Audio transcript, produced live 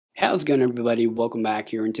How's it going, everybody? Welcome back.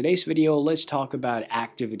 Here in today's video, let's talk about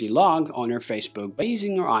activity log on your Facebook by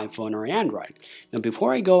using your iPhone or Android. Now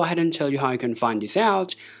before I go ahead and tell you how you can find this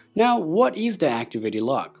out, now what is the activity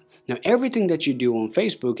log? Now everything that you do on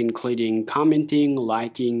Facebook, including commenting,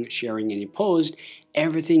 liking, sharing any post,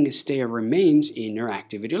 everything remains in your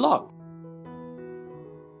activity log.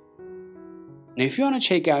 Now if you want to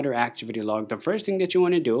check out your activity log, the first thing that you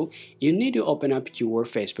want to do, you need to open up your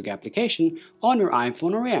Facebook application on your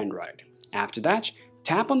iPhone or Android. After that,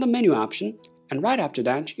 tap on the menu option, and right after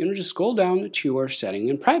that, you need to scroll down to your setting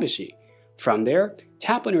and privacy. From there,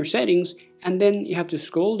 tap on your settings, and then you have to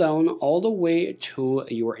scroll down all the way to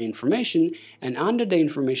your information, and under the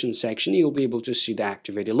information section, you'll be able to see the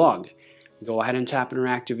activity log. Go ahead and tap on your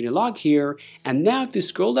activity log here, and now if you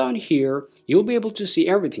scroll down here, you'll be able to see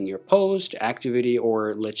everything: your post, activity,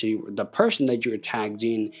 or let's say the person that you're tagged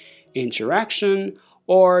in, interaction,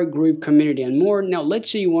 or group, community, and more. Now let's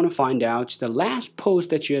say you want to find out the last post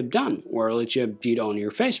that you have done, or let's say you did on your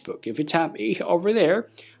Facebook. If you tap over there,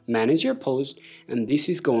 manage your post, and this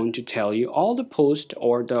is going to tell you all the posts,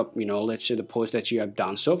 or the let's say the post that you have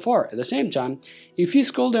done so far. At the same time, if you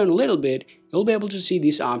scroll down a little bit, you'll be able to see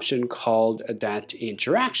this option called that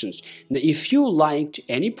interactions. Now if you liked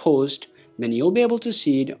any post, then you'll be able to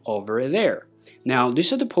see it over there. Now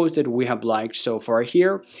these are the posts that we have liked so far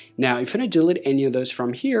here. Now if you want to delete any of those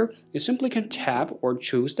from here, you simply can tap or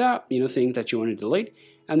choose that thing that you want to delete,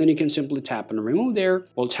 and then you can simply tap on remove there.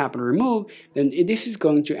 We'll tap on remove, then this is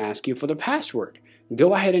going to ask you for the password.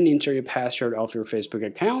 Go ahead and enter your password of your Facebook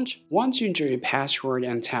account. Once you enter your password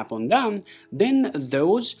and tap on done, then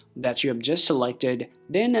those that you have just selected,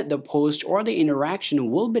 then the post or the interaction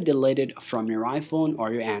will be deleted from your iPhone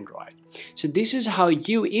or your Android. So this is how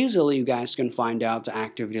you guys can find out the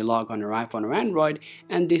activity log on your iPhone or Android,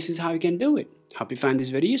 and this is how you can do it. Hope you find this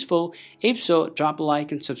video useful. If so, drop a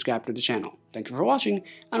like and subscribe to the channel. Thank you for watching,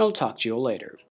 and I'll talk to you later.